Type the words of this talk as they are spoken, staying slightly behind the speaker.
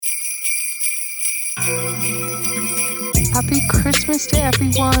Happy Christmas to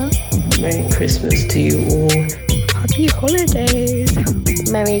everyone. Merry Christmas to you all. Happy holidays.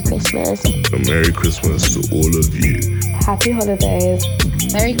 Merry Christmas. And Merry Christmas to all of you. Happy holidays.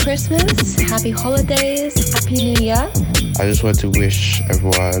 Merry Christmas. Happy holidays. Happy New Year. I just want to wish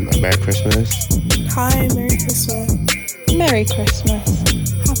everyone a Merry Christmas. Hi, Merry Christmas. Merry Christmas.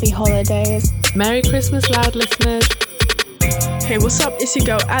 Happy holidays. Merry Christmas, Loud listeners. Hey, what's up? It's your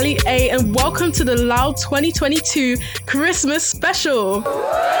girl Ali A, and welcome to the Loud 2022 Christmas special.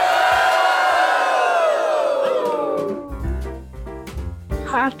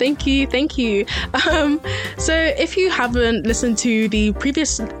 Thank you. So if you haven't listened to the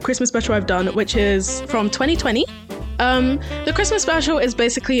previous Christmas special I've done, which is from 2020, the Christmas special is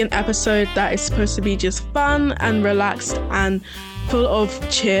basically an episode that is supposed to be just fun and relaxed and full of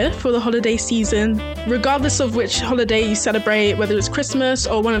cheer for the holiday season, regardless of which holiday you celebrate, whether it's Christmas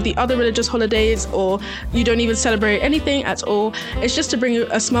or one of the other religious holidays, or you don't even celebrate anything at all. It's just to bring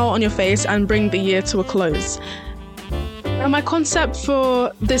a smile on your face and bring the year to a close. Now, my concept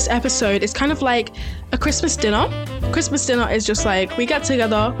for this episode is kind of like a Christmas dinner. Christmas dinner is just like we get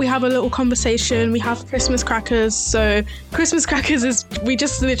together, we have a little conversation, we have Christmas crackers. So Christmas crackers is we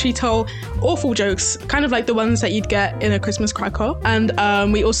just literally tell awful jokes, kind of like the ones that you'd get in a Christmas cracker. And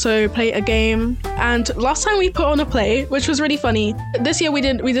we also play a game. And last time we put on a play, which was really funny. This year we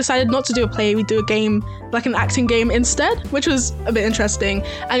decided not to do a play, we do a game, like an acting game instead, which was a bit interesting.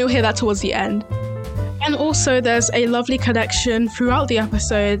 And you'll hear that towards the end. And also there's a lovely connection throughout the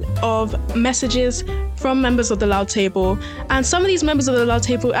episode of messages from members of the Loud Table. And some of these members of the Loud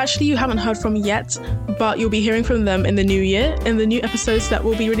Table actually you haven't heard from yet, but you'll be hearing from them in the new year, in the new episodes that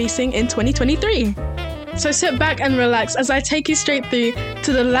we'll be releasing in 2023. So sit back and relax as I take you straight through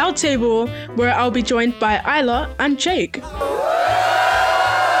to the Loud Table, where I'll be joined by Isla and Jake.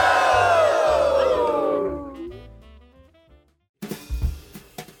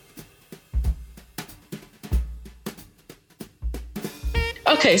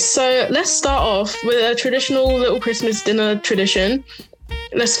 Okay, so let's start off with a traditional little Christmas dinner tradition.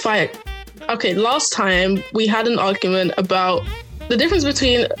 Let's fight. Okay, last time we had an argument about the difference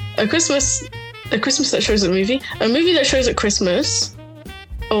between a Christmas that shows a movie that shows at Christmas,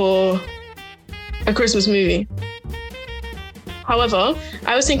 or a Christmas movie. However,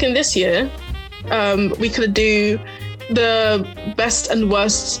 I was thinking this year we could do the best and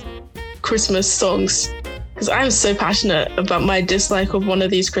worst Christmas songs. Because I'm so passionate about my dislike of one of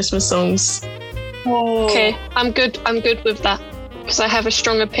these Christmas songs. Oh. Okay, I'm good with that. Because I have a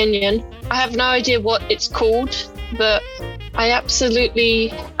strong opinion. I have no idea what it's called, but I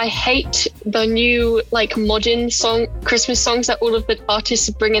hate the new modern Christmas songs that all of the artists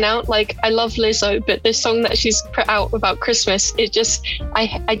are bringing out. Like, I love Lizzo, but the song that she's put out about Christmas,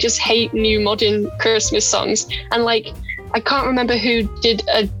 I just hate new modern Christmas songs. And I can't remember who did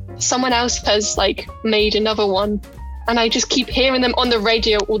someone else has made another one, and I just keep hearing them on the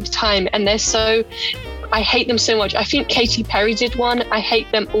radio all the time, and I hate them so much. I think Katy Perry did one. I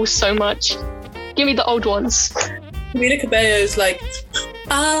hate them all so much. Give me the old ones. Camila Cabello's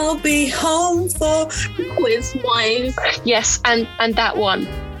I'll be home for Christmas. Yes, and that one.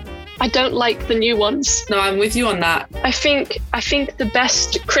 I don't like the new ones. No, I'm with you on that. I think the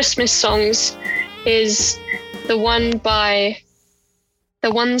best Christmas songs is the ones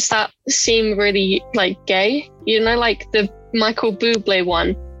that seem really gay, the Michael Bublé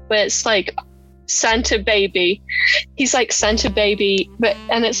one, where it's Santa Baby. He's Santa Baby,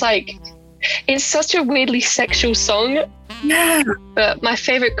 and it's such a weirdly sexual song. Yeah. But my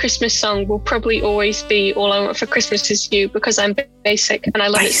favorite Christmas song will probably always be All I Want for Christmas Is You, because I'm basic and I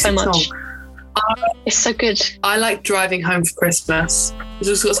love it so much. It's so good. I like Driving Home for Christmas. It's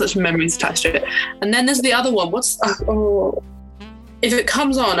just got such memories attached to it. And then there's the other one. If it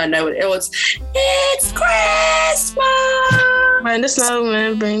comes on, I know what it was. It's Christmas! When the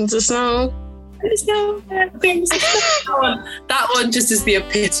snowman brings the snow. The snowman brings the snow. That one just is the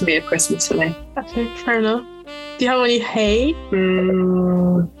epitome of Christmas for me. Okay, fair enough. Do you have any hate?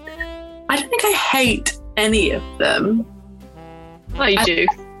 I don't think I hate any of them. Oh, you do.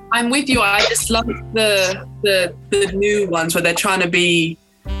 I'm with you. I just like the new ones where they're trying to be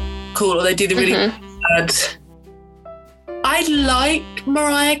cool, or they do the really bad. I like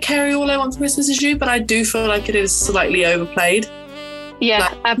Mariah Carey, All I Want for Christmas Is You, but I do feel like it is slightly overplayed.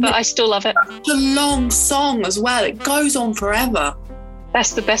 Yeah, but I still love it. It's a long song as well. It goes on forever.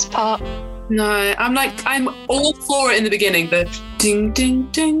 That's the best part. No, I'm all for it in the beginning. The ding,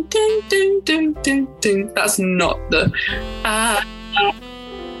 ding, ding, ding, ding, ding, ding, ding. That's not the...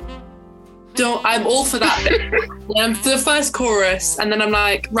 I'm all for that. For the first chorus, and then I'm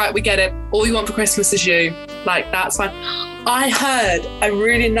like, right, we get it. All you want for Christmas is you. like that's fine. I heard a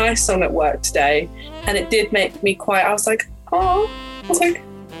really nice song at work today, and it did make me quite. I was like, I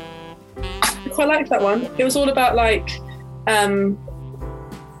quite like that one. It was all about like,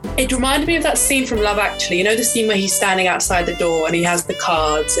 it reminded me of that scene from Love Actually. You know the scene where he's standing outside the door and he has the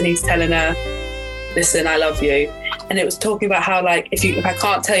cards and he's telling her, "Listen, I love you." And it was talking about how like if I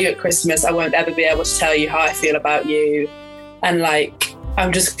can't tell you at Christmas, I won't ever be able to tell you how I feel about you. And like,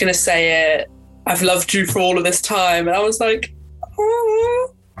 I'm just gonna say it. I've loved you for all of this time. And I was like,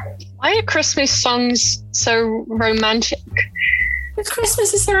 oh. Why are Christmas songs so romantic? Because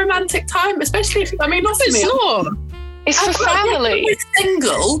Christmas is a romantic time, especially if, I mean, not for me. Not. It's for family. When you're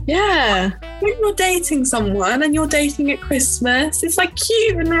single. Yeah. When you're dating someone and you're dating at Christmas, it's like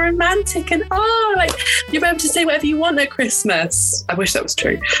cute and romantic and like you'll be able to say whatever you want at Christmas. I wish that was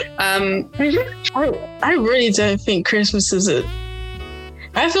true. I really don't think Christmas is it.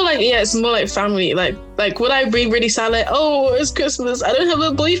 I feel like, yeah, it's more like family. Like would I be really sad? Like, oh, it's Christmas. I don't have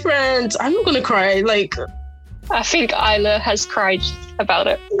a boyfriend. I'm not gonna cry. Like, I think Isla has cried about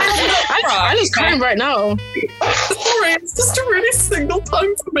it. Isla's crying right now. Sorry, it's just a really single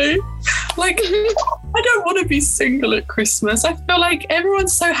time for me. Like, I don't want to be single at Christmas. I feel like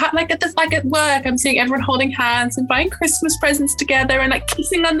everyone's so happy. Like at work, I'm seeing everyone holding hands and buying Christmas presents together and like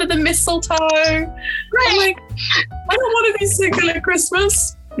kissing under the mistletoe. I'm like, I don't want to be single at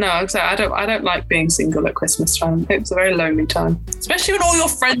Christmas. No, I don't like being single at Christmas time. It's a very lonely time, especially when all your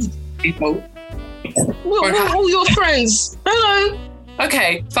friends are people. We're all your friends. Hello.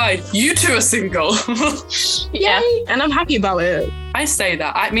 Okay, fine. You two are single. Yeah. And I'm happy about it. I say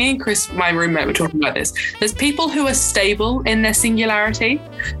that. Me and Chris, my roommate, were talking about this. There's people who are stable in their singularity,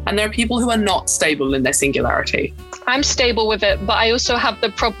 and there are people who are not stable in their singularity. I'm stable with it, but I also have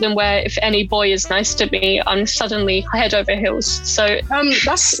the problem where if any boy is nice to me, I'm suddenly head over heels. So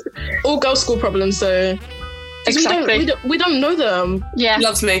that's all girls' school problems, though. Exactly. We don't know them. Yeah. He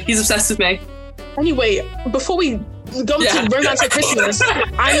loves me. He's obsessed with me. Anyway, before we go to Romance at Christmas,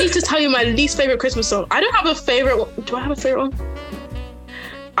 I need to tell you my least favorite Christmas song. I don't have a favorite one. Do I have a favorite one?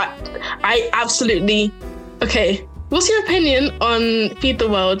 I absolutely... Okay. What's your opinion on Feed the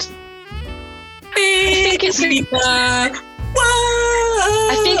World? I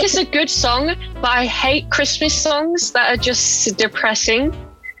think it's a good song, but I hate Christmas songs that are just depressing.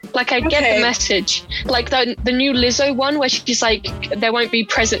 Like, I get the message. Like the new Lizzo one where she's like, there won't be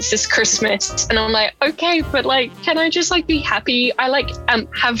presents this Christmas. And I'm like, okay, but like, can I just like be happy? I like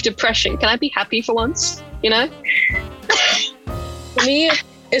have depression. Can I be happy for once? You know? For me,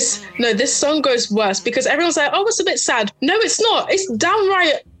 this song goes worse because everyone's like, oh, it's a bit sad. No, it's not. It's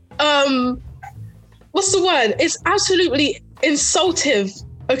downright, what's the word? It's absolutely insultive,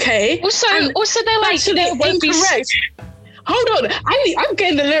 okay? Also they're like, there won't incorrect. Hold on, I'm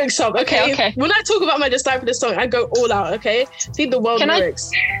getting the lyrics up, okay? When I talk about my dislike for this song, I go all out, okay? See the world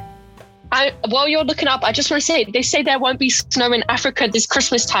lyrics. While you're looking up, I just want to say, they say there won't be snow in Africa this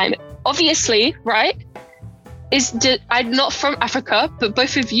Christmas time. Obviously, right? I'm not from Africa, but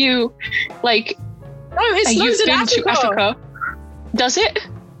both of you, like... No, it snows in Africa. Does it?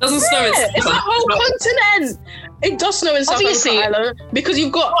 Doesn't snow in It's a whole continent. It does snow in South Africa, because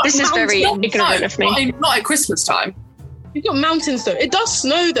you've got... This is very ignorant of me. Not at Christmas time. You've got mountains though. It does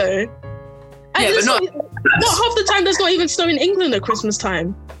snow though. And but not half the time. There's not even snow in England at Christmas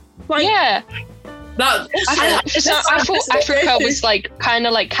time. Like, yeah. I thought Africa was like kind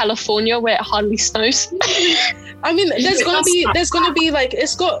of like California where it hardly snows. I mean, there's gonna be like,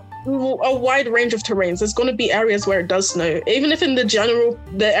 it's got a wide range of terrains. There's gonna be areas where it does snow, even if in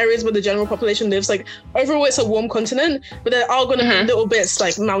the areas where the general population lives. Like overall, it's a warm continent, but there are gonna be little bits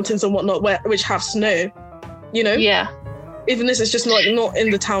like mountains and whatnot which have snow. You know? Yeah. Even this is just not in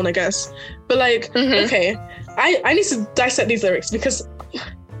the town, I guess. But like, okay, I need to dissect these lyrics because,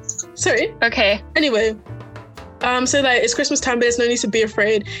 sorry. Okay. Anyway, so like it's Christmas time, but there's no need to be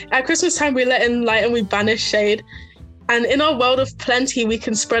afraid. At Christmas time, we let in light and we banish shade. And in our world of plenty, we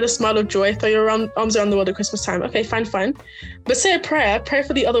can spread a smile of joy. Throw your arms around the world at Christmas time. Okay, fine. But say a prayer. Pray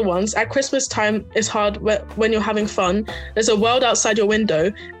for the other ones. At Christmas time, it's hard when you're having fun. There's a world outside your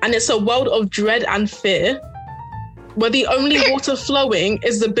window, and it's a world of dread and fear, where the only water flowing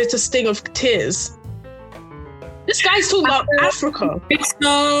is the bitter sting of tears. This guy's talking about Africa. It's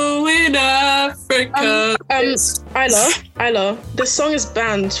snow in Africa. Isla, this song is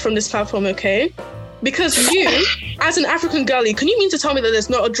banned from this platform, okay? Because you, as an African girlie, can you mean to tell me that there's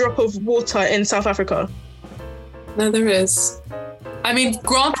not a drop of water in South Africa? No, there is. I mean,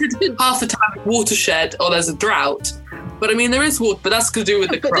 granted, half the time watershed or there's a drought, but I mean, there is water, but that's to do with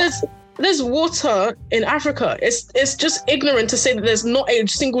the crop. There's water in Africa. It's just ignorant to say that there's not a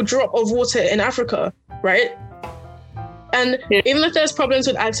single drop of water in Africa. right? And even if there's problems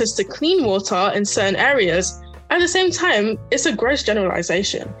with access to clean water in certain areas, at the same time, it's a gross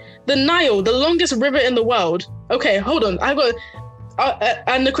generalization. The Nile, the longest river in the world. Okay, hold on. I got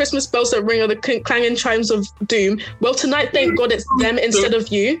and the Christmas bells that ring are the clanging chimes of doom. Well, tonight, thank God it's them instead of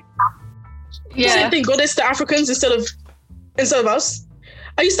you. Yeah. Thank God it's the Africans instead of us.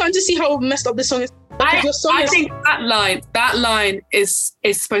 Are you starting to see how messed up this song is? I think that line is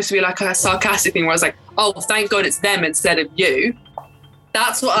supposed to be like a sarcastic thing where I was like, oh, thank God it's them instead of you.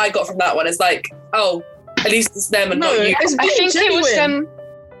 That's what I got from that one. It's like, oh, at least it's them and not you. I think genuine. It was them.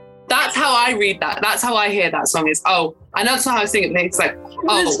 That's how I read that. That's how I hear that song is, oh, I know that's not how I sing it, but it's like,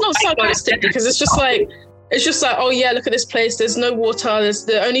 oh. It's not sarcastic because it's just like, oh yeah, look at this place. There's no water. There's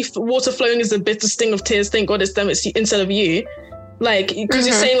the only water flowing is the bitter sting of tears. Thank God it's them instead of you. Like, because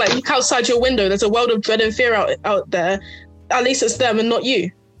you're saying like, look outside your window. There's a world of dread and fear out there. At least it's them and not you.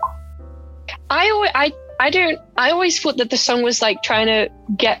 I always thought that the song was like trying to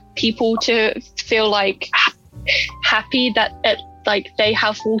get people to feel like happy that like they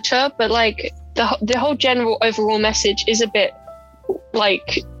have water, but like the whole general overall message is a bit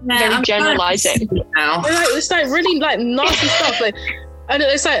like very generalizing. It's like really like nasty stuff. Like, and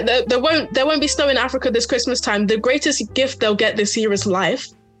it's like there won't be snow in Africa this Christmas time. The greatest gift they'll get this year is life.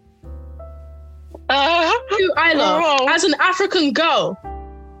 Isla, as an African girl,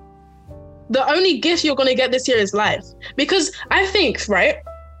 the only gift you're gonna get this year is life. Because I think, right,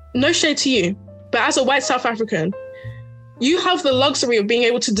 no shade to you, but as a white South African, you have the luxury of being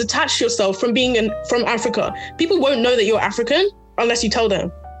able to detach yourself from from Africa. People won't know that you're African unless you tell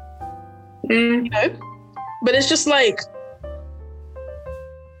them. You know? But it's just like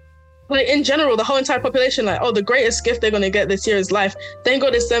in general, the whole entire population, like, oh, the greatest gift they're going to get this year is life. Thank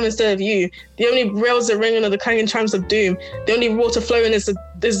God it's them instead of you. The only rails that ringing are the clanging chimes of doom. The only water flowing is a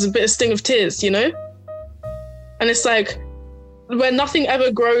bit of sting of tears, you know? And it's like, where nothing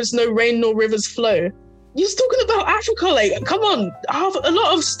ever grows, no rain nor rivers flow. You're talking about Africa, like, come on. A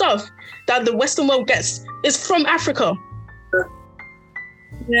lot of stuff that the Western world gets is from Africa.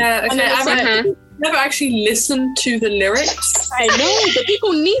 Yeah, okay. I've never actually listened to the lyrics. I know, but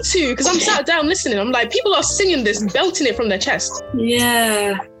people need to, because I'm sat down listening. I'm like, people are singing this, belting it from their chest.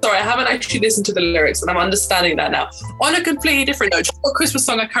 Yeah. Sorry, I haven't actually listened to the lyrics, and I'm understanding that now. On a completely different note, what Christmas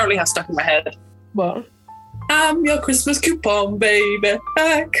song I currently have stuck in my head? What? I'm your Christmas coupon, baby.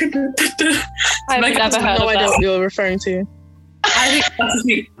 I've never heard of that. No idea what you're referring to. I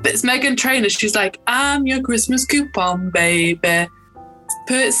think it's Meghan Trainor. She's like, I'm your Christmas coupon, baby.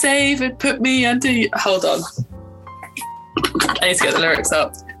 Save it, put me under you. Hold on. I need to get the lyrics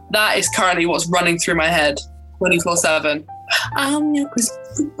up. That is currently what's running through my head 24/7. I'm your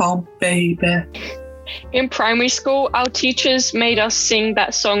Christmas coupon, baby. In primary school, our teachers made us sing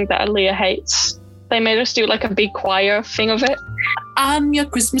that song that Aaliyah hates. They made us do like a big choir thing of it. I'm your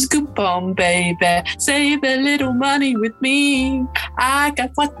Christmas coupon, baby. Save a little money with me. I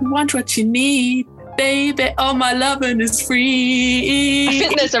got what you want, what you need. Baby, all my loving is free. I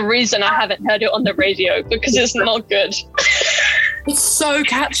think there's a reason I haven't heard it on the radio, because it's not good. It's so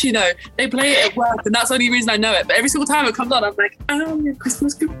catchy though. They play it at work and that's the only reason I know it. But every single time it comes on, I'm like, I'm your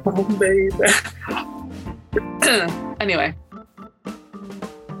Christmas coupon, baby. Anyway.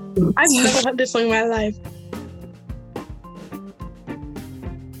 I've never heard this song in my life.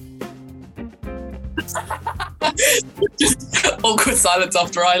 Just awkward silence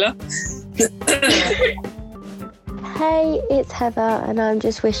after Isla. Hey, it's Heather, and I'm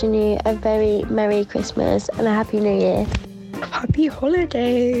just wishing you a very Merry Christmas and a Happy New Year. Happy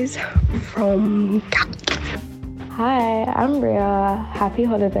holidays from Kat. Hi, I'm Bria. Happy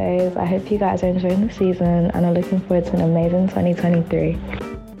holidays. I hope you guys are enjoying the season and are looking forward to an amazing 2023.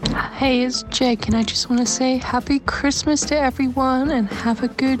 Hey, it's Jake, and I just want to say Happy Christmas to everyone and have a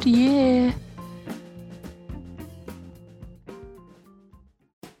good year.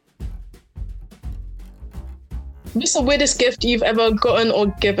 What's the weirdest gift you've ever gotten or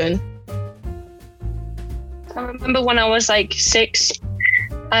given? I remember when I was like 6,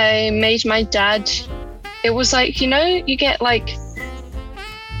 I made my dad, it was like, you know, you get like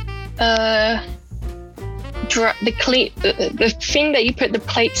the thing that you put the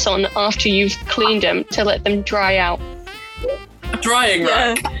plates on after you've cleaned them to let them dry out. A drying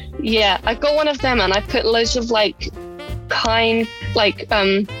rack? Yeah, I got one of them and I put loads of like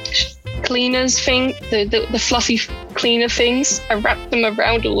cleaners thing, the fluffy cleaner things. I wrapped them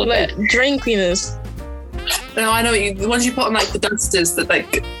around all of it. Drain cleaners. No, I know the ones you put on like the dusters that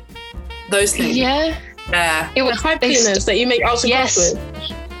like those things. Yeah. Yeah. It was pipe cleaners that you make outside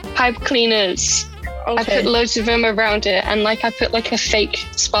with. Pipe cleaners. I put loads of them around it, and like I put like a fake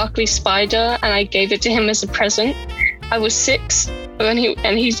sparkly spider, and I gave it to him as a present. I was 6, and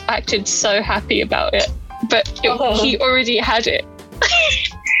he's acted so happy about it, but he already had it.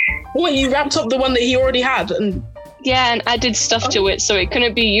 What, you wrapped up the one that he already had? And yeah, and added stuff to it so it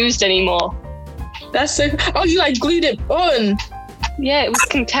couldn't be used anymore. That's so... Oh, you like glued it on? Yeah, it was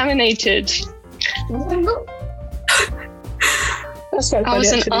contaminated. That's so funny, I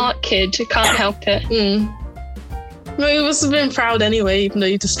was actually. an art kid. I can't help it. No, you must have been proud anyway, even though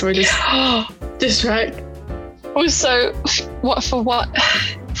you destroyed this track. Also,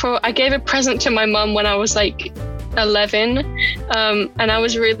 I gave a present to my mum when I was like 11, and I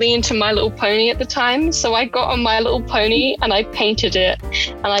was really into My Little Pony at the time. So I got on My Little Pony and I painted it,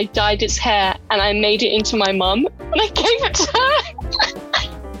 and I dyed its hair, and I made it into my mum, and I gave it to her.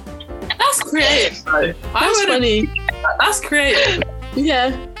 That's creative, though. That's funny. That's creative.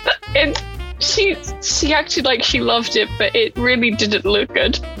 Yeah. And she acted like she loved it, but it really didn't look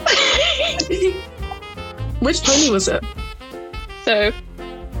good. Which pony was it? So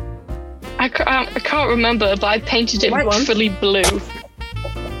I can't remember, but I painted it fully blue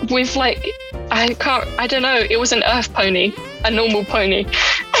with like I don't know. It was an earth pony, a normal pony.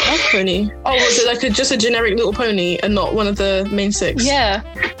 Earth pony. Oh, was it like just a generic little pony and not one of the main 6? Yeah,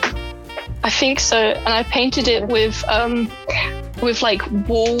 I think so. And I painted it with like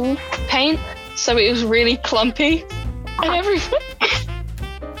wall paint, so it was really clumpy and everything.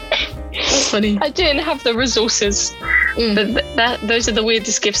 That's funny. I didn't have the resources. But those are the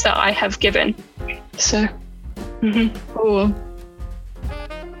weirdest gifts that I have given. So, Cool.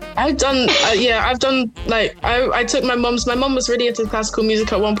 I've done like I took my mum was really into classical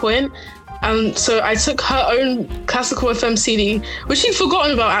music at one point, and so I took her own Classical FM CD, which she'd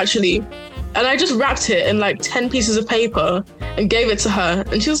forgotten about actually, and I just wrapped it in like 10 pieces of paper and gave it to her,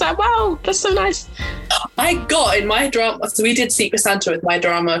 and she was like, wow, that's so nice. I got in my drama, so we did Secret Santa with my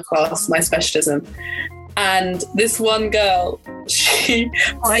drama class, my specialism, and this one girl, she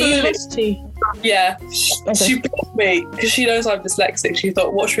brought me, because she knows I'm dyslexic, she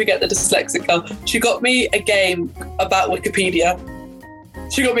thought, what should we get the dyslexic girl? She got me a game about Wikipedia.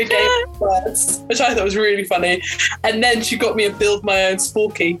 She got me a game of words, which I thought was really funny. And then she got me a Build My Own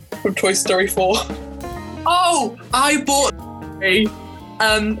Sporky from Toy Story 4. Oh, I bought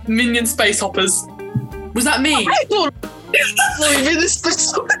Minion Space Hoppers. Was that me? I thought Minion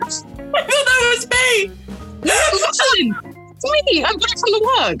Space Hoppers. I thought that was me. It's me. I got it from the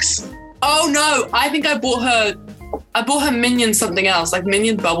works. Oh no, I think I bought her Minion something else, like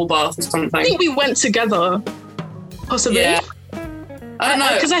Minion Bubble Bath or something. I think we went together. Possibly. Yeah. I don't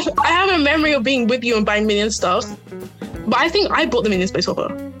know. Because I have a memory of being with you and buying Minion stuff. But I think I bought the Minion Space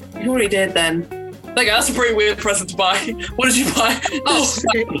Hopper. You already did then. Okay, that's a pretty weird present to buy. What did you buy? Oh,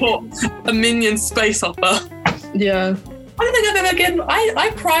 I bought a Minion Space Hopper. Yeah. I don't think I've ever given...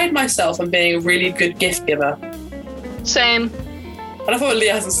 I pride myself on being a really good gift giver. Same. And I thought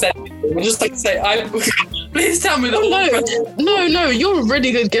Leah hasn't said anything. I'll just like say, please tell me that. No, you're a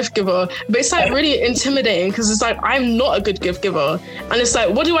really good gift giver. But it's like really intimidating because it's like, I'm not a good gift giver. And it's like,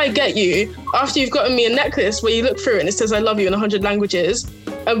 what do I get you after you've gotten me a necklace where you look through it and it says, I love you in 100 languages,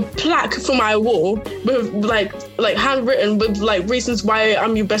 a plaque for my wall with like handwritten with like reasons why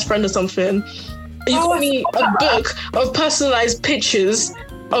I'm your best friend or something. You got me a book of personalized pictures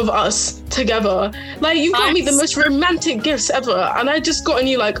of us together. Like, you got me the most romantic gifts ever, and I just gotten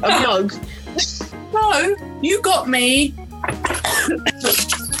you like a mug. No, you got me.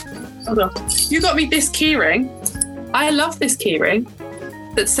 You got me this keyring. I love this keyring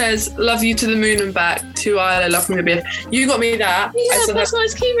that says "Love you to the moon and back." To I love from the beard. You got me that. Yeah,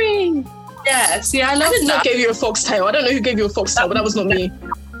 personalized keyring. Yeah, see, I did not give you a foxtail. I don't know who gave you a foxtail, but that was not me.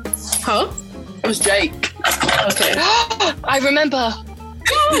 Huh? It was Jake. Okay. I remember.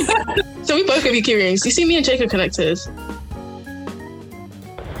 So we both gave you keyrings. You see, me and Jake are connected.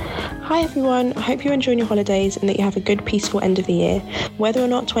 Hi everyone, I hope you're enjoying your holidays and that you have a good, peaceful end of the year. Whether or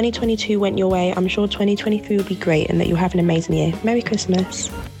not 2022 went your way, I'm sure 2023 will be great and that you'll have an amazing year. Merry Christmas.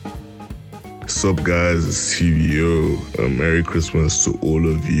 Sup guys, it's TVO. Merry Christmas to all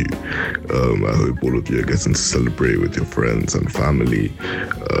of you. I hope all of you are getting to celebrate with your friends and family.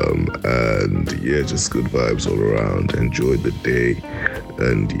 And yeah, just good vibes all around. Enjoy the day.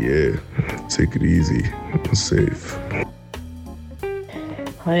 And yeah, take it easy. Safe.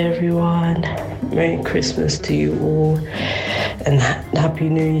 Hi everyone. Merry Christmas to you all. And Happy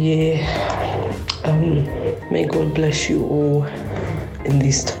New Year. May God bless you all in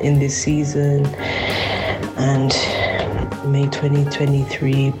this season, and may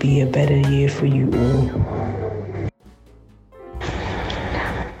 2023 be a better year for you all.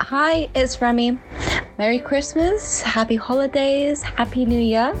 Hi, it's Remy. Merry Christmas, Happy Holidays, Happy New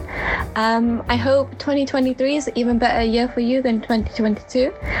Year. I hope 2023 is an even better year for you than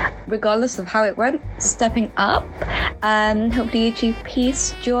 2022, regardless of how it went, stepping up. Hopefully you achieve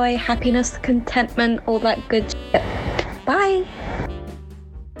peace, joy, happiness, contentment, all that good shit. Bye.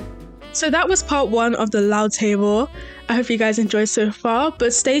 So that was part 1 of the Loud Table. I hope you guys enjoyed so far,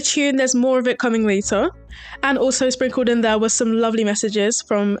 but stay tuned, there's more of it coming later. And also sprinkled in there was some lovely messages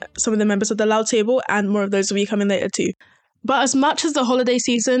from some of the members of the Loud Table, and more of those will be coming later too. But as much as the holiday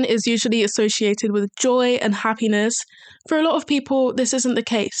season is usually associated with joy and happiness, for a lot of people this isn't the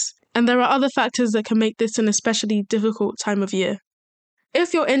case. And there are other factors that can make this an especially difficult time of year.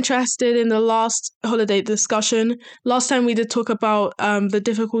 If you're interested in the last holiday discussion, last time we did talk about the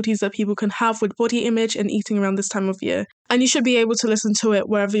difficulties that people can have with body image and eating around this time of year, and you should be able to listen to it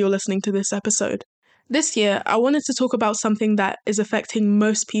wherever you're listening to this episode. This year, I wanted to talk about something that is affecting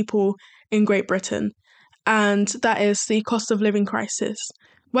most people in Great Britain, and that is the cost of living crisis.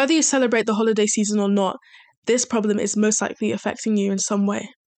 Whether you celebrate the holiday season or not, this problem is most likely affecting you in some way.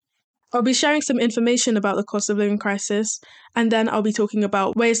 I'll be sharing some information about the cost of living crisis, and then I'll be talking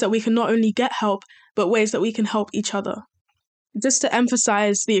about ways that we can not only get help, but ways that we can help each other. Just to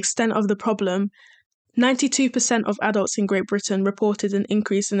emphasize the extent of the problem, 92% of adults in Great Britain reported an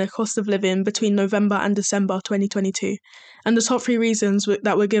increase in their cost of living between November and December 2022. And the top 3 reasons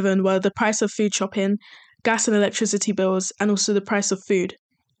that were given were the price of food shopping, gas and electricity bills, and also the price of food.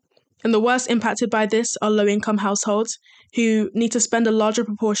 And the worst impacted by this are low-income households who need to spend a larger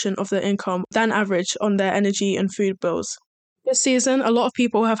proportion of their income than average on their energy and food bills. This season, a lot of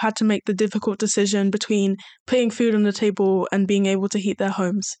people have had to make the difficult decision between putting food on the table and being able to heat their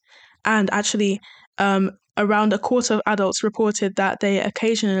homes. And actually, around a quarter of adults reported that they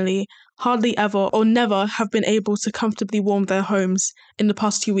occasionally, hardly ever or never have been able to comfortably warm their homes in the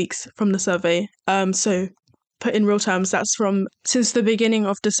past 2 weeks from the survey. So put in real terms, that's from since the beginning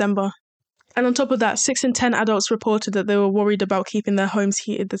of December. And on top of that, 6 in 10 adults reported that they were worried about keeping their homes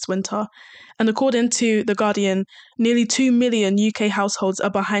heated this winter. And according to The Guardian, nearly 2 million UK households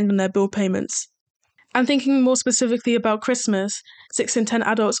are behind on their bill payments. And thinking more specifically about Christmas, 6 in 10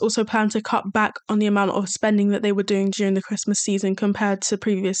 adults also plan to cut back on the amount of spending that they were doing during the Christmas season compared to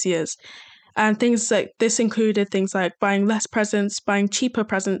previous years. And things like this included things like buying less presents, buying cheaper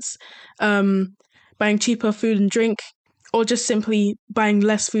presents, buying cheaper food and drink, or just simply buying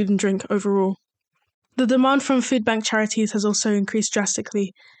less food and drink overall. The demand from food bank charities has also increased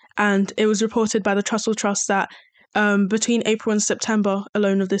drastically, and it was reported by the Trussell Trust that between April and September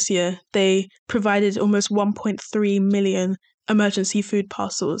alone of this year, they provided almost 1.3 million emergency food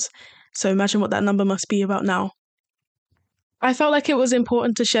parcels. So imagine what that number must be about now. I felt like it was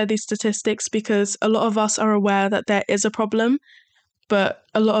important to share these statistics because a lot of us are aware that there is a problem, but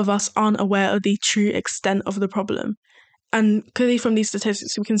a lot of us aren't aware of the true extent of the problem. And clearly from these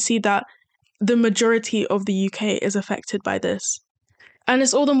statistics, we can see that the majority of the UK is affected by this. And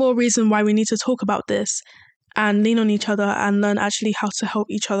it's all the more reason why we need to talk about this and lean on each other and learn actually how to help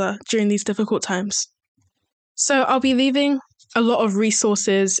each other during these difficult times. So I'll be leaving a lot of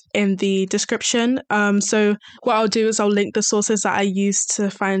resources in the description. So what I'll do is I'll link the sources that I used to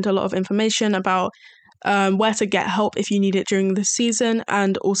find a lot of information about where to get help if you need it during the season,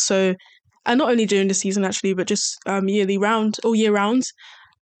 and also not only during the season actually, but just year round.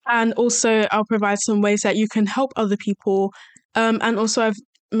 And also I'll provide some ways that you can help other people. And also I've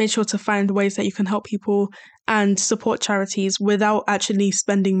made sure to find ways that you can help people and support charities without actually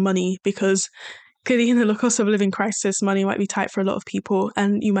spending money, because clearly in the cost of living crisis, money might be tight for a lot of people,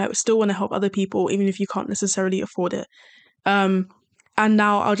 and you might still want to help other people even if you can't necessarily afford it. And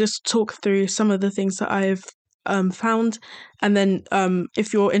now I'll just talk through some of the things that I've found, and then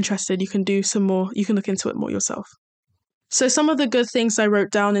if you're interested, you can do some more, you can look into it more yourself. So some of the good things I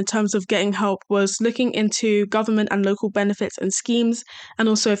wrote down in terms of getting help was looking into government and local benefits and schemes, and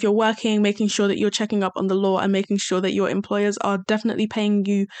also if you're working, making sure that you're checking up on the law and making sure that your employers are definitely paying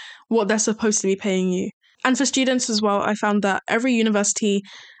you what they're supposed to be paying you. And for students as well, I found that every university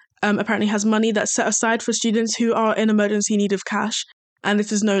apparently has money that's set aside for students who are in emergency need of cash, and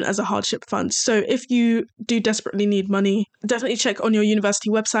this is known as a hardship fund. So if you do desperately need money, definitely check on your university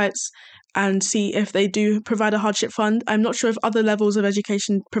websites and see if they do provide a hardship fund. I'm not sure if other levels of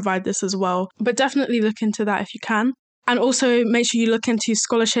education provide this as well, but definitely look into that if you can. And also make sure you look into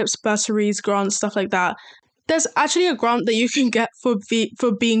scholarships, bursaries, grants, stuff like that. There's actually a grant that you can get for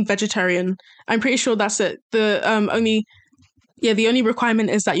being vegetarian. I'm pretty sure that's it. The only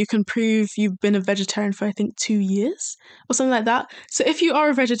requirement is that you can prove you've been a vegetarian for, I think, 2 years or something like that. So if you are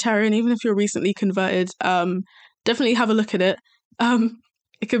a vegetarian, even if you're recently converted, definitely have a look at it.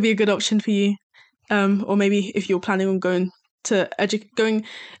 It could be a good option for you. or maybe if you're planning on going into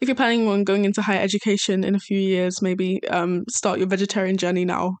higher education in a few years, maybe start your vegetarian journey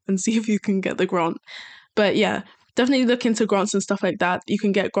now and see if you can get the grant. But yeah, definitely look into grants and stuff like that. You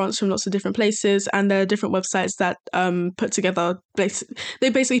can get grants from lots of different places, and there are different websites that they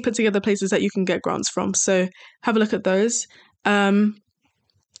basically put together places that you can get grants from. So have a look at those.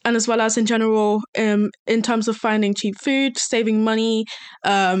 And as well as in general, in terms of finding cheap food, saving money,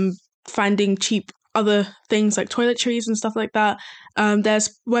 finding cheap other things like toiletries and stuff like that.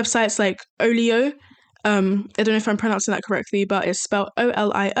 There's websites like Olio. I don't know if I'm pronouncing that correctly, but it's spelled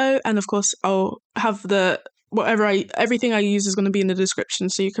OLIO. And of course, I'll have everything I use is going to be in the description,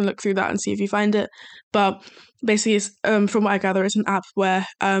 so you can look through that and see if you find it. But basically, it's, from what I gather, it's an app where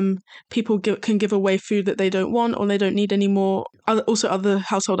people can give away food that they don't want or they don't need anymore. Also, other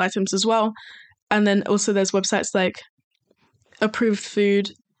household items as well. And then also there's websites like Approved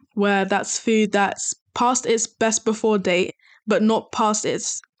Food, where that's food that's past its best before date, but not past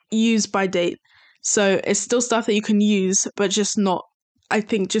its use by date. So it's still stuff that you can use, but just not, I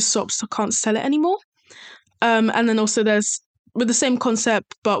think, just shops can't sell it anymore. And then also there's, with the same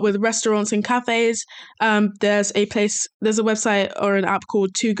concept, but with restaurants and cafes, there's a website or an app called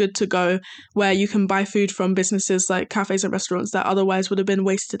Too Good To Go, where you can buy food from businesses like cafes and restaurants that otherwise would have been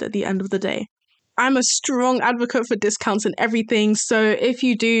wasted at the end of the day. I'm a strong advocate for discounts and everything. So if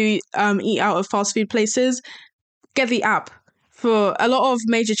you do eat out of fast food places, get the app. For a lot of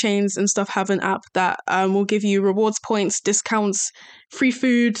major chains and stuff have an app that will give you rewards points, discounts, free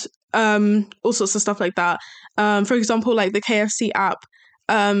food, all sorts of stuff like that. For example, like the KFC app,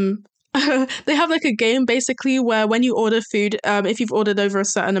 they have like a game basically where when you order food, if you've ordered over a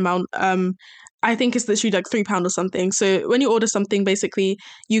certain amount, I think it's literally like £3 or something. So when you order something, basically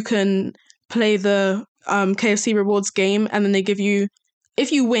you can play the KFC rewards game, and then they give you,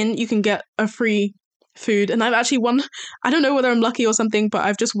 if you win, you can get a free food. And I've actually won, I don't know whether I'm lucky or something, but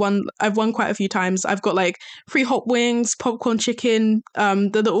I've won quite a few times. I've got like free hot wings, popcorn chicken,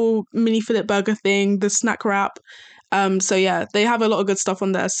 the little mini fillet burger thing, the snack wrap. So yeah, they have a lot of good stuff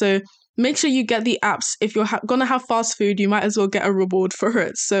on there. So make sure you get the apps. If you're gonna have fast food, you might as well get a reward for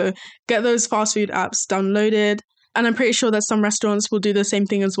it. So get those fast food apps downloaded. And I'm pretty sure that some restaurants will do the same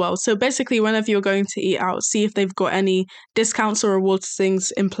thing as well. So basically, whenever you're going to eat out, see if they've got any discounts or rewards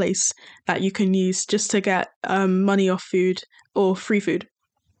things in place that you can use just to get money off food or free food.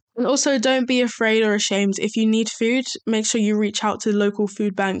 And also, don't be afraid or ashamed. If you need food, make sure you reach out to local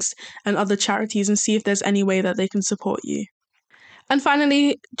food banks and other charities and see if there's any way that they can support you. And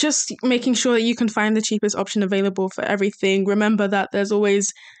finally, just making sure that you can find the cheapest option available for everything. Remember that there's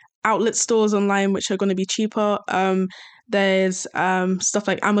always outlet stores online which are going to be cheaper. There's stuff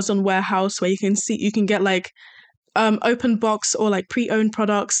like Amazon Warehouse where you can get like open box or like pre-owned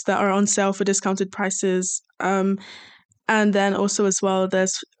products that are on sale for discounted prices. And then also as well,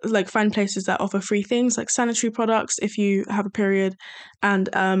 there's like find places that offer free things like sanitary products if you have a period, and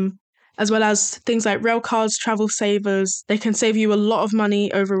as well as things like rail cards, travel savers. They can save you a lot of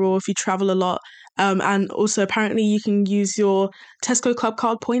money overall if you travel a lot. And also apparently you can use your Tesco Club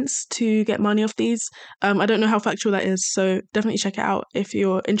card points to get money off these. I don't know how factual that is, so definitely check it out if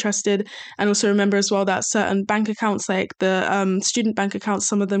you're interested. And also remember as well that certain bank accounts, like the student bank accounts,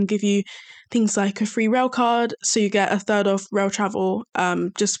 some of them give you things like a free rail card, so you get a third off rail travel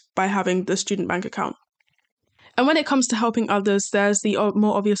just by having the student bank account. And when it comes to helping others, there's the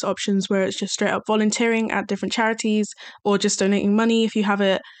more obvious options where it's just straight up volunteering at different charities or just donating money if you have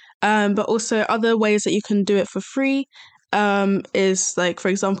it. But also other ways that you can do it for free is like, for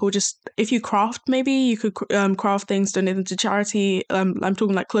example, just if you craft, maybe you could craft things, donate them to charity. I'm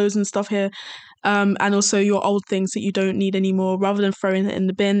talking like clothes and stuff here. And also your old things that you don't need anymore, rather than throwing it in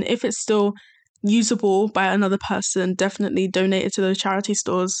the bin. If it's still usable by another person, definitely donate it to those charity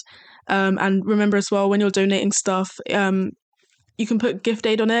stores. And remember as well, when you're donating stuff, you can put gift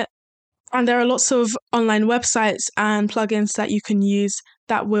aid on it. And there are lots of online websites and plugins that you can use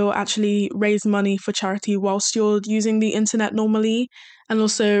that will actually raise money for charity whilst you're using the internet normally. And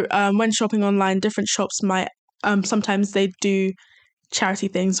also when shopping online, different shops might, sometimes they do charity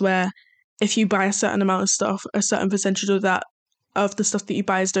things where if you buy a certain amount of stuff, a certain percentage of the stuff that you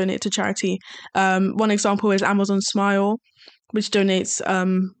buy is donated to charity. One example is Amazon Smile, which donates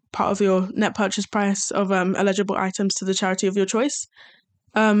part of your net purchase price of eligible items to the charity of your choice.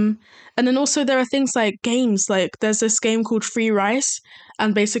 And then also there are things like games, like there's this game called Free Rice,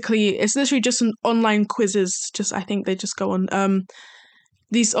 and basically it's literally just an online quizzes, I think they just go on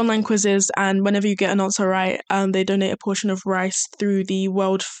these online quizzes, and whenever you get an answer right, they donate a portion of rice through the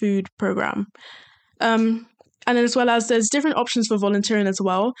World Food Programme. And And as well as there's different options for volunteering as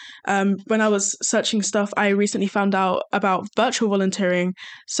well. When I was searching stuff, I recently found out about virtual volunteering.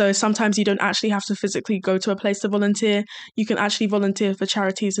 So sometimes you don't actually have to physically go to a place to volunteer. You can actually volunteer for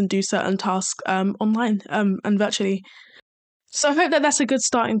charities and do certain tasks online and virtually. So I hope that that's a good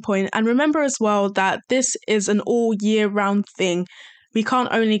starting point. And remember as well that this is an all year round thing. We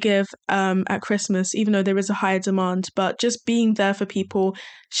can't only give at Christmas, even though there is a higher demand, but just being there for people,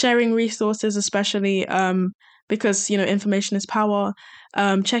 sharing resources, especially because, you know, information is power,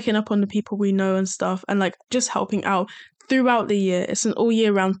 checking up on the people we know and stuff, and like just helping out throughout the year. It's an all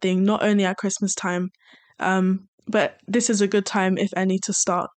year round thing, not only at Christmas time. But this is a good time, if any, to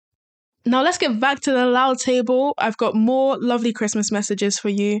start. Now let's get back to the Loud Table. I've got more lovely Christmas messages for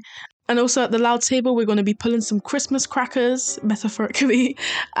you. And also at the Loud Table, we're going to be pulling some Christmas crackers, metaphorically.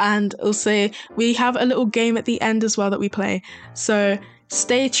 And also we have a little game at the end as well that we play. So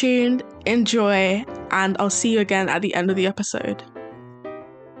stay tuned, enjoy, and I'll see you again at the end of the episode.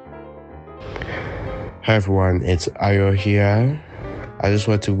 Hi everyone, it's Ayo here. I just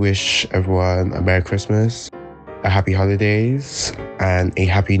want to wish everyone a Merry Christmas, a Happy Holidays, and a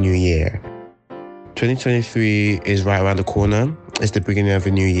Happy New Year. 2023 is right around the corner. It's the beginning of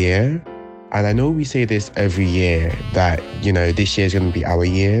a new year. And I know we say this every year that, you know, this year is going to be our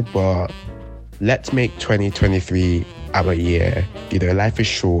year, but let's make 2023 our year. You know, life is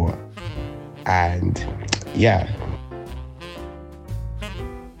short. And yeah.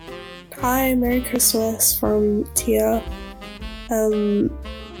 Hi, Merry Christmas from Tia.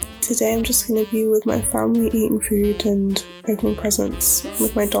 Today I'm just going to be with my family eating food and opening presents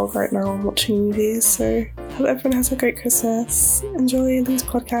with my dog right now and watching movies. So hope everyone has a great Christmas. Enjoy Lee's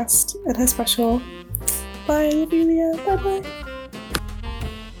podcast and her special. Bye, love you, Leah. Bye-bye.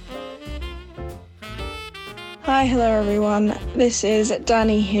 Hi, hello everyone. This is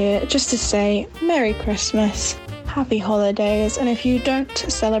Danny here just to say Merry Christmas, Happy Holidays, and if you don't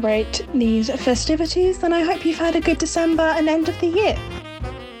celebrate these festivities, then I hope you've had a good December and end of the year.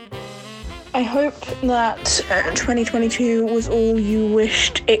 I hope that 2022 was all you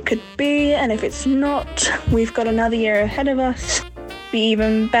wished it could be, and if it's not, we've got another year ahead of us. Be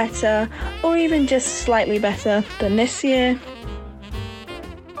even better, or even just slightly better than this year.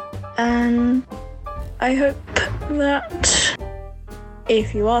 And I hope that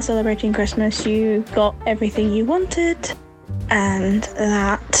if you are celebrating Christmas, you got everything you wanted, and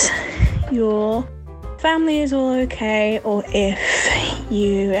that your family is all okay, or if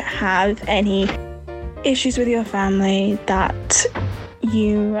you have any issues with your family, that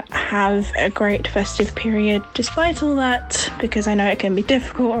you have a great festive period despite all that, because I know it can be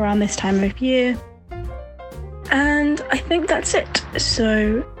difficult around this time of year. And I think that's it.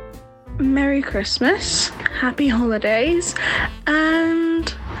 So Merry Christmas, Happy Holidays, and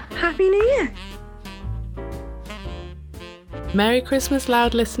Happy New Year. Merry Christmas,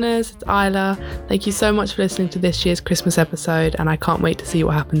 Loud listeners. It's Isla. Thank you so much for listening to this year's Christmas episode, and I can't wait to see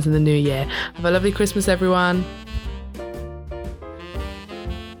what happens in the new year. Have a lovely Christmas, everyone.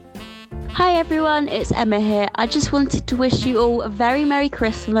 Hi everyone, it's Emma here. I just wanted to wish you all a very Merry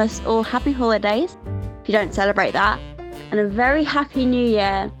Christmas or Happy Holidays, if you don't celebrate that, and a very Happy New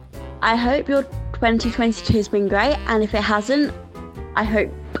Year. I hope your 2022 has been great, and if it hasn't, I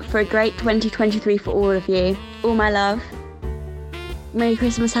hope for a great 2023 for all of you. All my love. Merry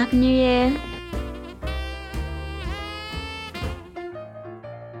Christmas, Happy New Year.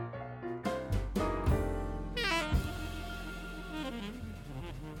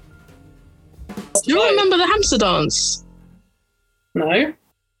 Do you remember the hamster dance? No.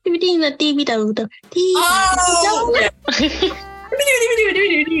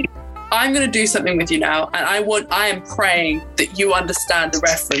 I'm going to do something with you now, and I am praying that you understand the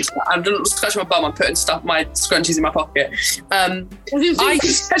reference. I'm not scratching my bum, I'm putting my scrunchies in my pocket.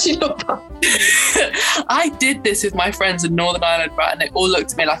 I did this with my friends in Northern Ireland, right, and they all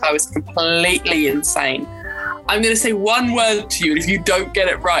looked at me like I was completely insane. I'm going to say one word to you, and if you don't get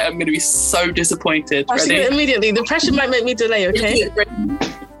it right, I'm going to be so disappointed. I'll see it immediately. The pressure might make me delay, okay?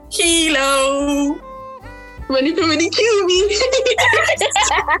 Kilo! When you kill me.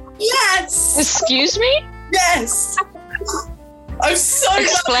 Yes! Excuse me? Yes! I'm so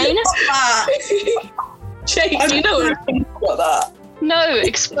Explain? Jake, you know it. Got that. No,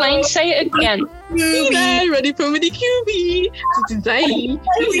 explain, say it again. Ready for me to kill me. Today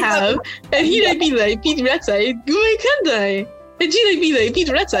we have a hero be Peter Rete, Gui Kandai. And Gino be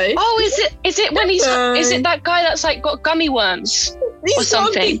Peter Rete. Oh, is it when he's is it that guy that's like got gummy worms? He's or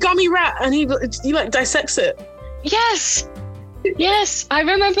something. Got a big gummy rat and he like dissects it. Yes. Yes, I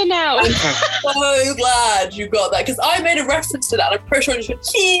remember now. I'm so glad you got that because I made a reference to that. And I'm pretty sure I just went,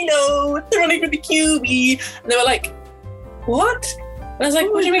 Kino, they're running with the QB. And they were like, what? And I was like,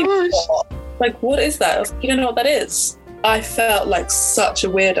 what do you mean? What? Like, what is that? I was like, you don't know what that is? I felt like such a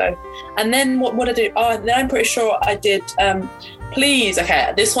weirdo. And then what I did? Oh, then I'm pretty sure I did. Please,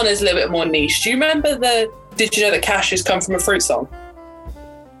 okay, this one is a little bit more niche. Do you remember Did you know that cashews come from a fruit song?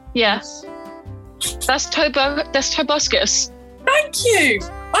 Yes. That's Tobuscus. Thank you.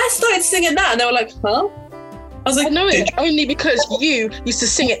 I started singing that and they were like, huh? I was like, I know it only because you used to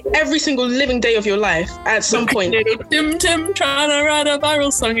sing it every single living day of your life at some point. Little Tim trying to write a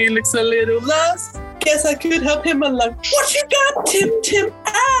viral song. He looks a little lost. Guess I could help him along. What you got, Tim?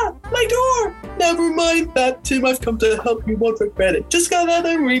 Ah, my door. Never mind that, Tim. I've come to help you. Won't regret it. Just got out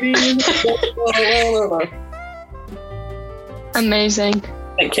of reading. Amazing.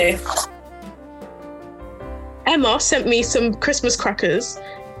 Thank you. Emma sent me some Christmas crackers.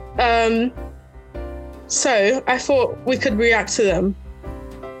 So I thought we could react to them.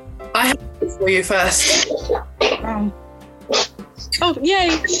 I have it for you first. Oh, yay!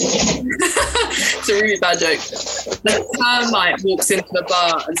 It's a really bad joke. The termite walks into the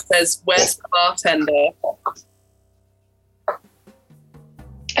bar and says, "Where's the bartender?"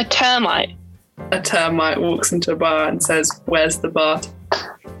 A termite? A termite walks into a bar and says, "Where's the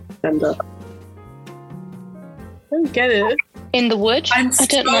bartender?" I don't get it. In the wood? I'm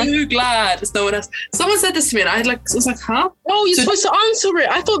so glad it's no one else. Someone said this to me and I was like, huh? Oh, you're supposed to answer it.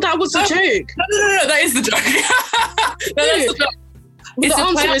 I thought that was the joke. No, that is the joke. That's the joke. The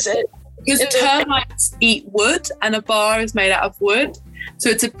answer is it. Because termites eat wood and a bar is made out of wood. So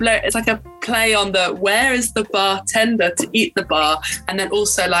it's like a play on the where is the bartender to eat the bar, and then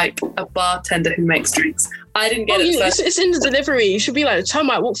also like a bartender who makes drinks. I didn't get it. It's in the delivery. You should be like, a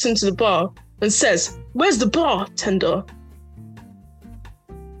termite walks into the bar and says, "Where's the bartender?"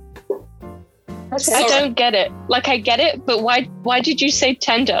 I don't get it. Like, I get it, but why did you say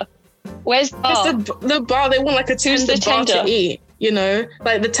tender? Where's the bar? The bar, they want like a tender bar to eat, you know?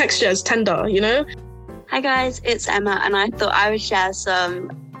 Like the texture is tender, you know? Hi guys, it's Emma, and I thought I would share some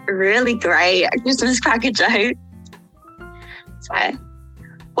really great Christmas cracker jokes. So,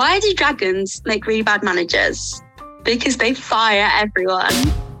 why do dragons make really bad managers? Because they fire everyone.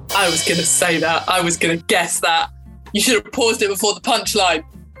 I was going to say that. I was going to guess that. You should have paused it before the punchline.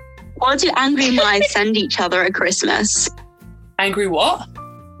 What do angry mice send each other at Christmas? Angry what?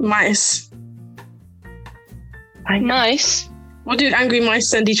 Mice. Mice? What do angry mice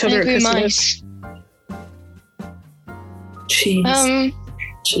send each other angry at Christmas? Mice. Cheese.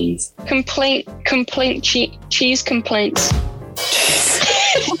 Cheese. Cheese complaints.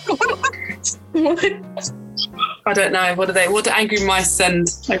 What? I don't know. What do angry mice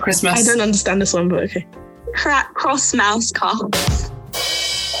send at Christmas? I don't understand this one, but okay. Cross mouse cards.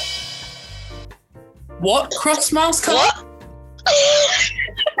 What? Cross mouse cards?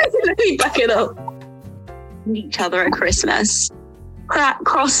 Let me back it up. Each other at Christmas.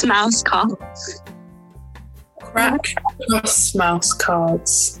 Cross mouse cards. Crack cross mouse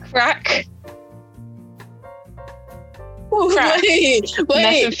cards. Crack. Oh, Crack.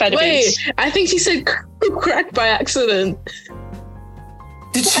 Wait. I think she said crack by accident.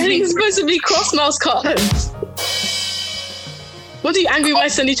 Did she? I think it's supposed to be cross mouse cards. What do angry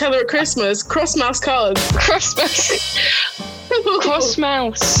mice send each other at Christmas? Cross mouse cards. Cross mouse. Cross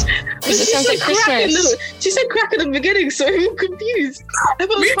mouse. Because it sounds like Christmas. She said crack at the beginning, so I'm confused. I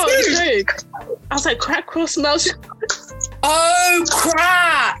thought it was part of the joke. I was like, crack cross mouse. Oh,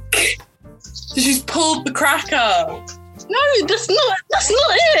 crack! So she's pulled the cracker. No, that's not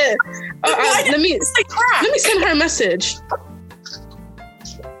it. Let me send her a message.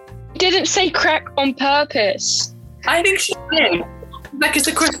 Didn't say crack on purpose. I think she did. Like it's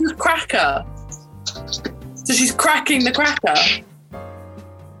a Christmas cracker. So she's cracking the cracker.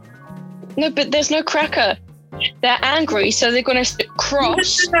 No, but there's no cracker. They're angry, so they're going to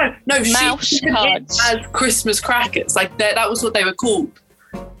cross mouse cards as Christmas crackers. Like that was what they were called.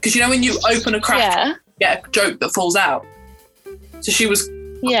 Because you know when you open a cracker, you get a joke that falls out. So she was.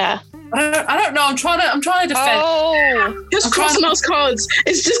 Yeah. I don't know. I'm trying to defend. Oh, just cross mouse cards.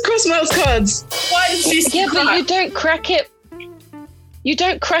 It's just cross mouse cards. Why is she? Yeah, but you don't crack it. You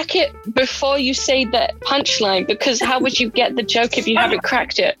don't crack it before you say the punchline, because how would you get the joke if you haven't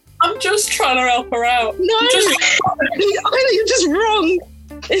cracked it? I'm just trying to help her out. No, you're just wrong.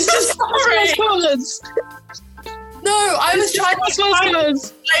 It's just cross cards. No, I was trying to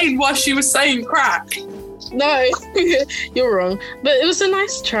explain why she was saying crack. No, you're wrong. But it was a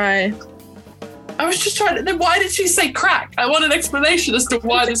nice try. I was just trying to. Then why did she say crack? I want an explanation as to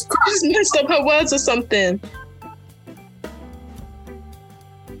why this crack. She just messed up her words or something.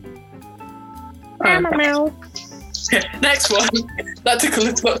 Meow. Okay, next one. That took a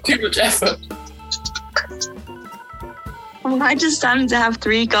little too much effort. Why does Santa have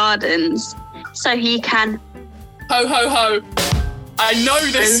 3 gardens? So he can... Ho, ho, ho. I know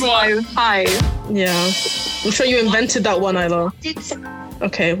this one. Ho. Yeah. I'm sure you invented that one, Isla.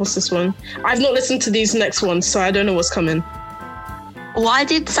 Okay, what's this one? I've not listened to these next ones, so I don't know what's coming. Why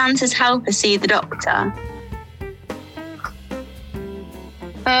did Santa's helper see the doctor?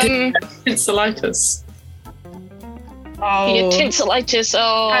 Tinselitis. Oh. Yeah, tinselitis.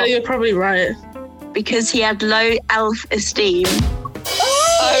 Oh, You're probably right. Because he had low elf esteem.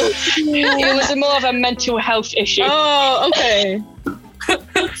 Oh, it was more of a mental health issue. Oh, okay.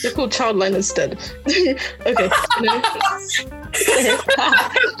 They're called childline instead. Okay.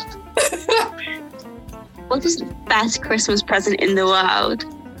 What is the best Christmas present in the world?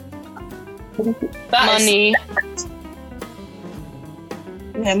 Money.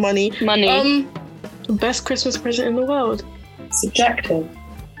 Yeah, money. Money. The best Christmas present in the world. Subjective.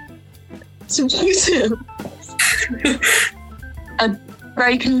 Subjective. A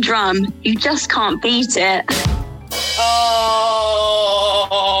broken drum. You just can't beat it. Oh,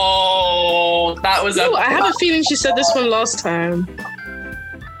 that was I have a feeling she said this one last time.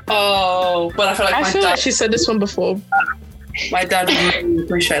 Oh, but I feel like like she said this one before. My dad would really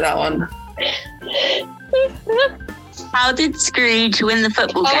appreciate that one. How did Scrooge win the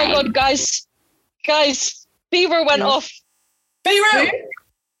football game? Oh my god, guys, Beaver went off. Be real.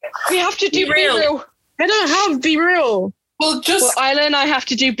 We have to do Be Real. I don't have Be Real. Well, Isla and I have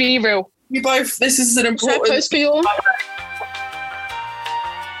to do Be Real. You both. This is an important. Should I post for you all?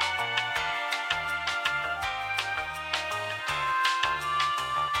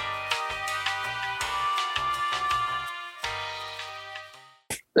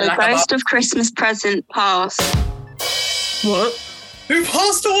 The ghost of Christmas present past. What? Who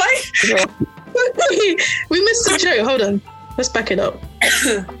passed away? We missed the joke. Hold on. Let's back it up.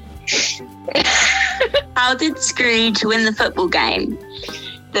 How did Scrooge win the football game?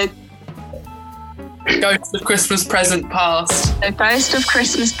 The ghost of Christmas present past. The ghost of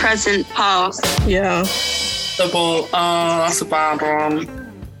Christmas present past. Yeah. The ball. Oh, that's a bad one.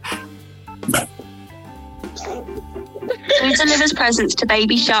 Who delivers presents to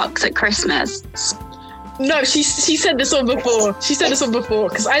baby sharks at Christmas? No, she said this one before.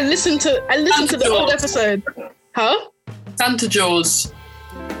 Because I listened to the old episode. Huh? Santa Jaws.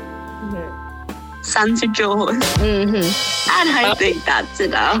 Santa Jaws. Mm-hmm. And I think that's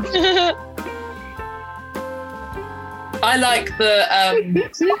enough. I like the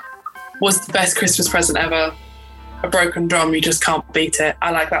what's the best Christmas present ever? A broken drum, you just can't beat it.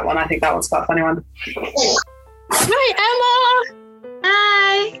 I like that one. I think that one's quite a funny one. Hi, Emma.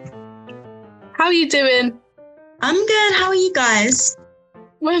 Hi. How are you doing? I'm good. How are you guys?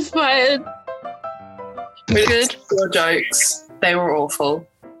 We're fine. We're good. Your jokes. They were awful.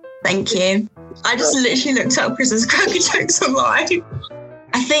 Thank you. I just literally looked up Christmas cracker jokes online.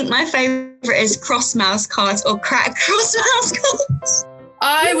 I think my favourite is cross mouse cards or crack cross mouse cards.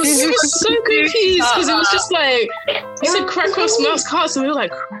 I was so confused because it was just like, you said crack cross mouse cards and we were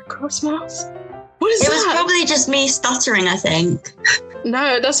like, crack cross mouse? What is that? It was probably just me stuttering, I think.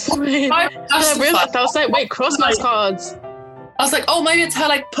 No, that's fine. I realised, I was like, wait, cross mouse cards. I was like, oh, maybe it's her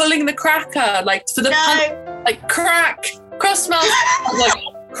like pulling the cracker, like for the punch, like crack, cross mouth, like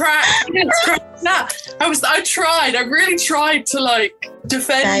crack, it's crack. Nah, I really tried to like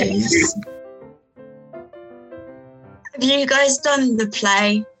defend you. Have you guys done the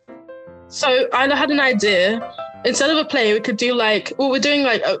play? So I had an idea. Instead of a play, we could do like, well, we're doing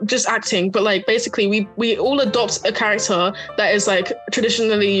like just acting, but like basically we all adopt a character that is like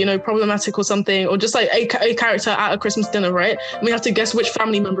traditionally, you know, problematic or something, or just like a character at a Christmas dinner, right? And we have to guess which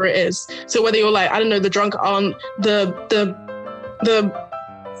family member it is. So whether you're like, I don't know, the drunk aunt, the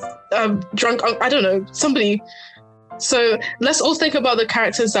drunk uncle, I don't know, somebody. So let's all think about the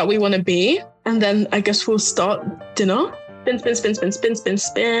characters that we want to be, and then I guess we'll start dinner.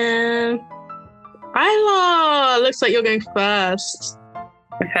 Spin. Isla, looks like you're going first.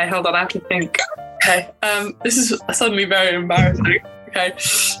 Okay, hold on, I have to think. Okay, this is suddenly very embarrassing. Okay.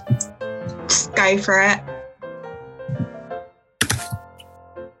 Just go for it.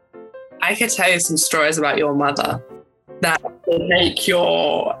 I could tell you some stories about your mother that will make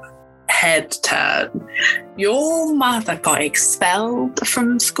your head turn. Your mother got expelled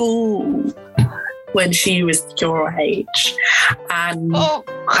from school when she was your age. And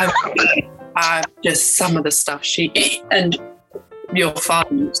just some of the stuff she and your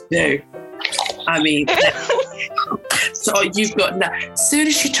father used to do. I mean, so you've got now. As soon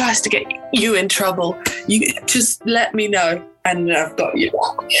as she tries to get you in trouble, you just let me know, and I've got you.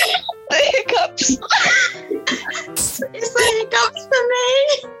 The hiccup. hiccups. It's the hiccups for me.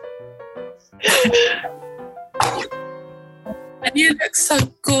 And you look so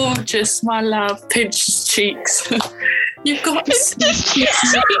gorgeous, my love. Pinch his cheeks. You've got cheeks.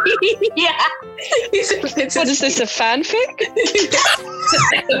 Yeah. What is this, a fanfic?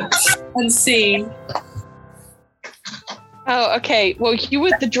 Unseen. Oh, okay. Well, you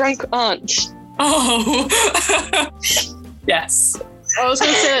were the drunk aunt. Oh. Yes. I was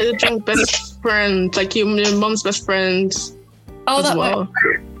going to say the drunk best friend, like your mom's best friend as well.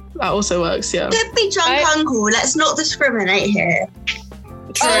 That also works, yeah. Could be drunk uncle. Let's not discriminate here.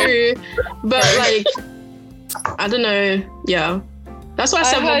 True. But like, I don't know. Yeah. That's why I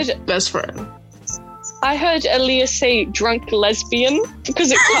said my best friend. I heard Aaliyah say drunk lesbian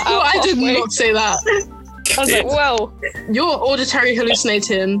because it cut out. I did not say that. I was like, well. You're auditory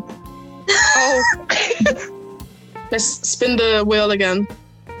hallucinating. Oh. Let's spin the wheel again.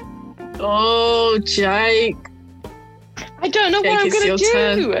 Oh, Jake. I don't know what I'm going to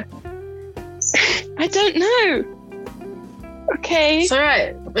do. I don't know. Okay. It's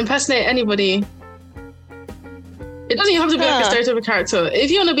alright. Impersonate anybody. It doesn't even have to be like a stereotypical character. If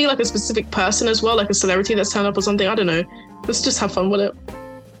you want to be like a specific person as well, like a celebrity that's turned up or something, I don't know. Let's just have fun with it.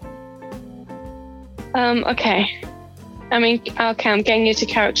 Okay. I mean, okay, I'm getting into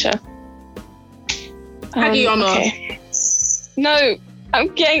character. How do you okay. No, I'm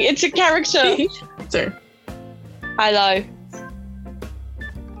getting into character. Sorry. Hello.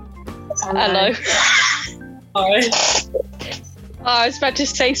 Hello. Hi. I was about to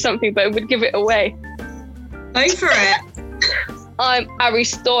say something, but it would give it away. Go for it. I'm Harry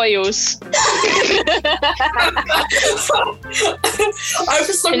Styles. For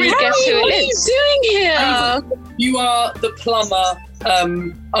some reason, guess who it is? What are you doing here? You are the plumber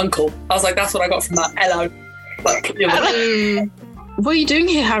uncle. I was like, that's what I got from that. Hello. Like, what are you doing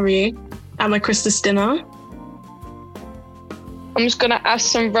here, Harry? At my Christmas dinner? I'm just gonna have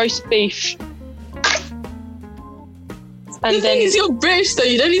some roast beef. And the thing is, you're British though.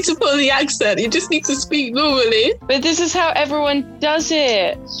 You don't need to put on the accent. You just need to speak normally. But this is how everyone does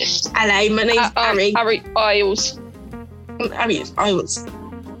it. Hello, my name's Harry. Harry Isles. Harry Isles.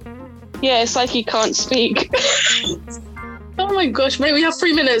 Yeah, it's like you can't speak. Oh my gosh, mate, we have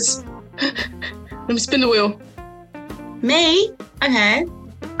 3 minutes. Let me spin the wheel. Me? Okay.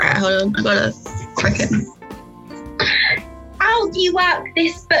 Right, hold on. I gotta quicken. How do you work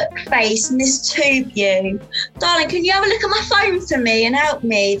this book face and this tube view? Darling, can you have a look at my phone for me and help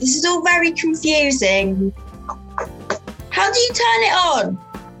me? This is all very confusing. How do you turn it on?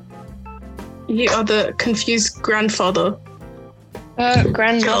 You are the confused grandfather.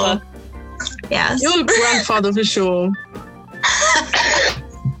 Grandmother. Sure. Yes. You're the grandfather for sure.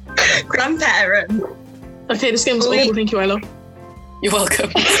 Grandparent. Okay, this game was awful. Thank you, Ella. You're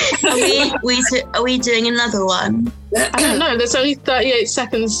welcome. Are we doing another one? I don't know. There's only 38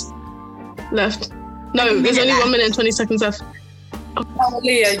 seconds left. No, there's only 1 minute and 20 seconds left. Oh,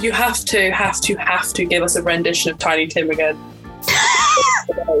 Leah, you have to give us a rendition of Tiny Tim again.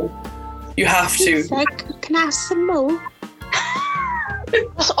 You have to. Can I have some more?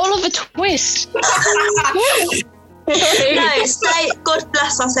 That's Oliver Twist. No, say God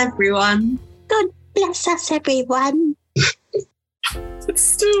bless us, everyone. God bless us, everyone. It's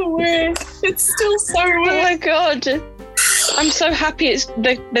still weird. It's still so weird. Oh my god. I'm so happy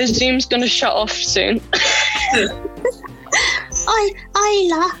the Zoom's gonna shut off soon. Isla,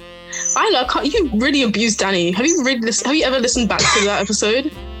 you really abused Danny. Have you ever listened back to that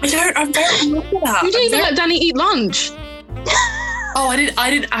episode? I don't remember that. You didn't even let Danny eat lunch. Oh, I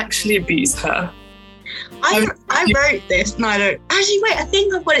didn't actually abuse her. I wrote this. No, I don't. Actually, wait. I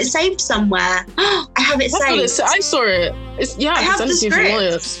think I've got it saved somewhere. I have it saved. I saw it. I have the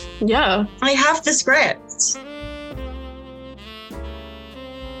script. Yeah. I have the script.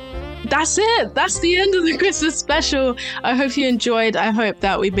 That's it. That's the end of the Christmas special. I hope you enjoyed. I hope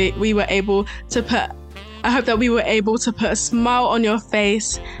that we were able to put a smile on your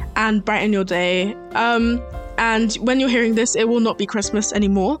face and brighten your day. And when you're hearing this, it will not be Christmas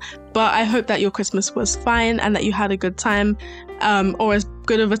anymore. But I hope that your Christmas was fine and that you had a good time, or as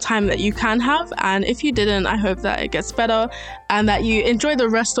good of a time that you can have. And if you didn't, I hope that it gets better and that you enjoy the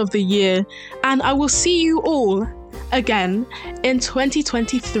rest of the year. And I will see you all again in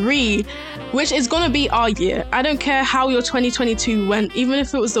 2023, which is gonna be our year. I don't care how your 2022 went, even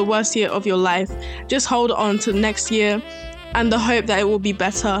if it was the worst year of your life. Just hold on to next year and the hope that it will be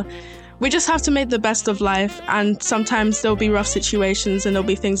better. we just have to make the best of life, and sometimes there'll be rough situations and there'll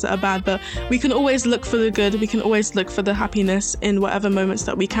be things that are bad, but we can always look for the good, we can always look for the happiness in whatever moments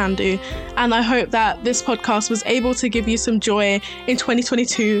that we can do. And I hope that this podcast was able to give you some joy in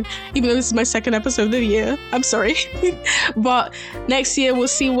 2022, even though this is my second episode of the year. I'm sorry. But next year we'll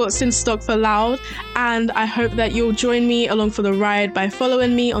see what's in stock for Loud, and I hope that you'll join me along for the ride by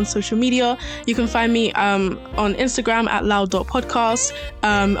following me on social media. You can find me on Instagram at loud.podcast,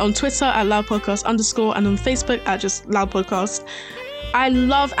 on Twitter at loudpodcast_, and on Facebook at just loudpodcast. I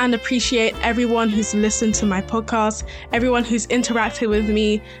love and appreciate everyone who's listened to my podcast, everyone who's interacted with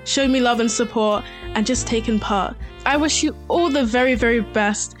me, showed me love and support, and just taken part. I wish you all the very, very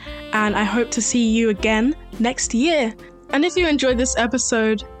best, and I hope to see you again next year. And if you enjoyed this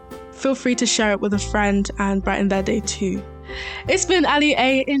episode, feel free to share it with a friend and brighten their day too. It's been Ali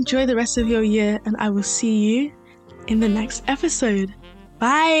A. Enjoy the rest of your year, and I will see you in the next episode. Bye!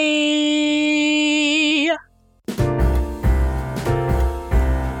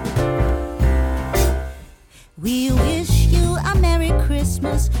 We wish you a Merry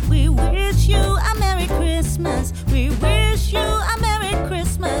Christmas. We wish you a Merry Christmas. We wish you a Merry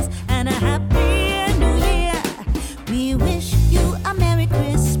Christmas.